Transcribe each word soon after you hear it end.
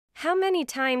How many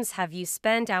times have you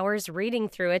spent hours reading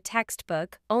through a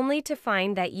textbook, only to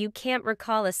find that you can't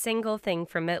recall a single thing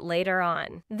from it later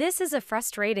on? This is a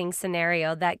frustrating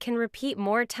scenario that can repeat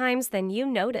more times than you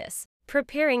notice.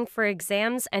 Preparing for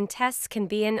exams and tests can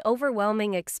be an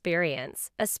overwhelming experience,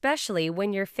 especially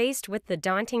when you're faced with the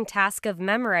daunting task of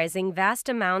memorizing vast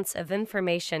amounts of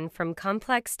information from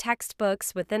complex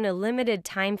textbooks within a limited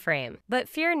time frame. But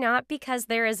fear not, because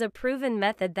there is a proven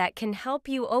method that can help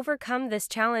you overcome this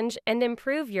challenge and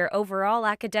improve your overall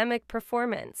academic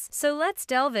performance. So let's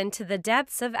delve into the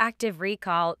depths of active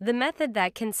recall, the method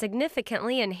that can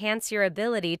significantly enhance your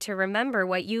ability to remember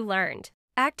what you learned.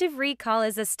 Active recall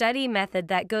is a study method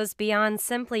that goes beyond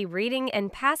simply reading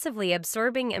and passively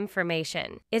absorbing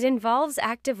information. It involves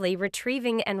actively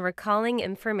retrieving and recalling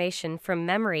information from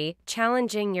memory,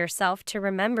 challenging yourself to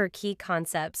remember key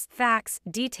concepts, facts,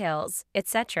 details,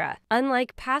 etc.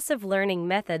 Unlike passive learning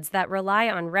methods that rely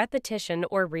on repetition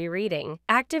or rereading,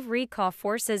 active recall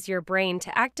forces your brain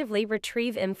to actively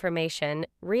retrieve information,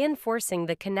 reinforcing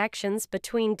the connections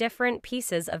between different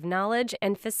pieces of knowledge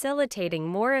and facilitating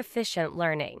more efficient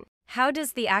learning. How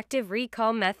does the active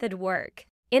recall method work?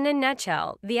 In a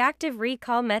nutshell, the active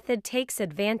recall method takes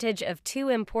advantage of two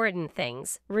important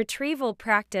things: retrieval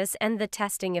practice and the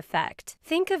testing effect.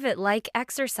 Think of it like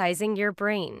exercising your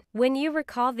brain. When you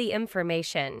recall the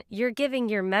information, you're giving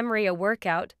your memory a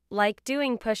workout, like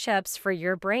doing push-ups for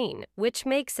your brain, which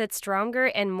makes it stronger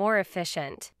and more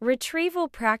efficient. Retrieval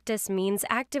practice means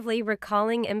actively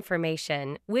recalling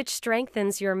information, which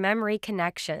strengthens your memory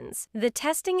connections. The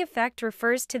testing effect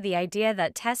refers to the idea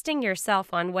that testing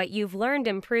yourself on what you've learned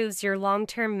improves your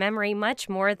long-term memory much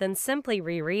more than simply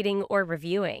rereading or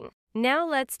reviewing. Now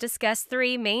let's discuss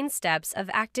three main steps of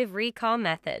active recall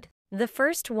method. The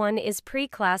first one is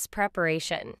pre-class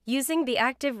preparation. Using the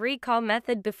active recall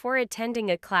method before attending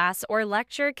a class or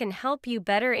lecture can help you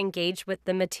better engage with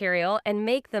the material and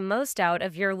make the most out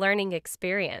of your learning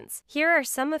experience. Here are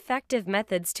some effective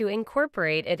methods to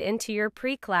incorporate it into your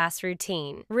pre-class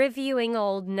routine. Reviewing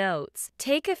old notes.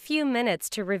 Take a few minutes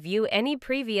to review any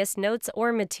previous notes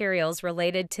or materials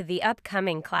related to the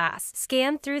upcoming class.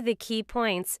 Scan through the key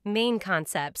points, main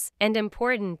concepts, and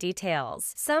important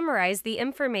details. Summarize the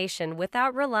information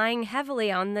without relying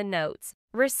heavily on the notes.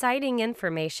 Reciting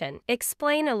information.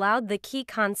 Explain aloud the key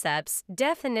concepts,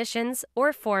 definitions,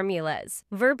 or formulas.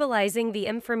 Verbalizing the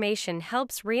information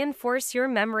helps reinforce your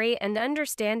memory and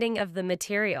understanding of the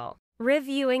material.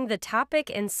 Reviewing the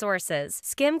topic and sources.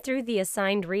 Skim through the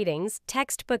assigned readings,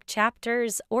 textbook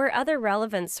chapters, or other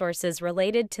relevant sources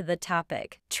related to the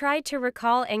topic. Try to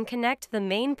recall and connect the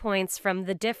main points from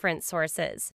the different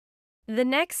sources. The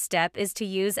next step is to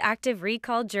use active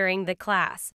recall during the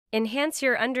class. Enhance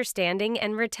your understanding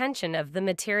and retention of the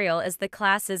material as the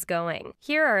class is going.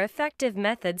 Here are effective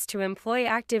methods to employ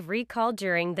active recall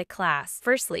during the class.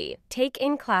 Firstly, take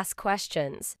in-class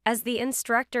questions. As the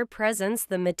instructor presents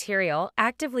the material,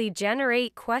 actively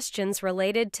generate questions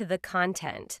related to the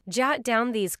content. Jot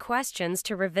down these questions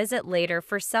to revisit later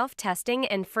for self-testing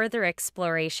and further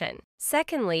exploration.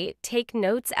 Secondly, take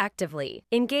notes actively.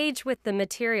 Engage with the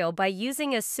material by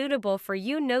using a suitable for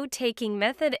you note-taking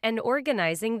method and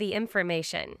organizing the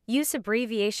information. Use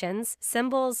abbreviations,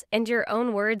 symbols, and your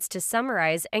own words to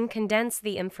summarize and condense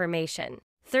the information.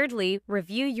 Thirdly,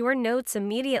 review your notes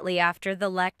immediately after the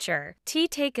lecture.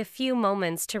 Take a few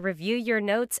moments to review your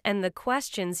notes and the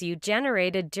questions you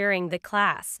generated during the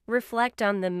class. Reflect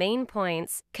on the main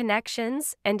points,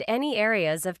 connections, and any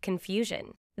areas of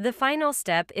confusion. The final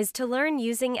step is to learn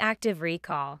using active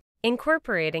recall.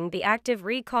 Incorporating the active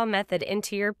recall method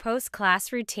into your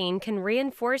post-class routine can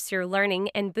reinforce your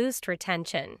learning and boost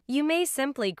retention. You may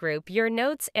simply group your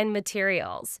notes and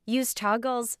materials, use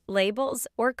toggles, labels,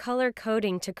 or color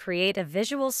coding to create a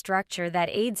visual structure that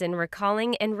aids in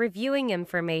recalling and reviewing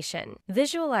information.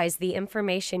 Visualize the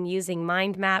information using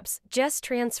mind maps. Just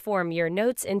transform your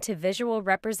notes into visual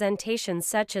representations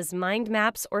such as mind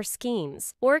maps or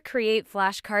schemes. Or create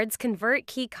flashcards. Convert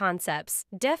key concepts,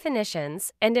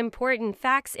 definitions, and important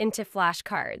facts into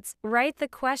flashcards. Write the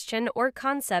question or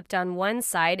concept on one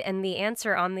side and the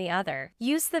answer on the other.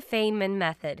 Use the Feynman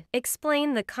method.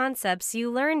 Explain the concepts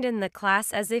you learned in the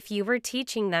class as if you were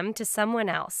teaching them to someone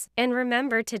else. And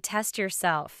remember to test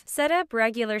yourself. Set up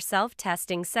regular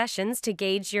self-testing sessions to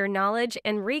gauge your knowledge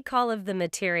and recall of the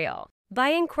material.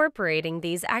 By incorporating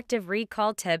these active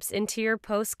recall tips into your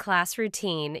post-class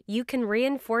routine, you can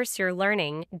reinforce your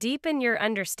learning, deepen your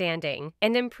understanding,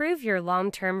 and improve your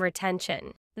long-term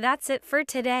retention. That's it for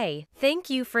today. Thank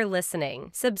you for listening.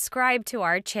 Subscribe to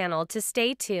our channel to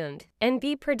stay tuned and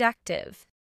be productive.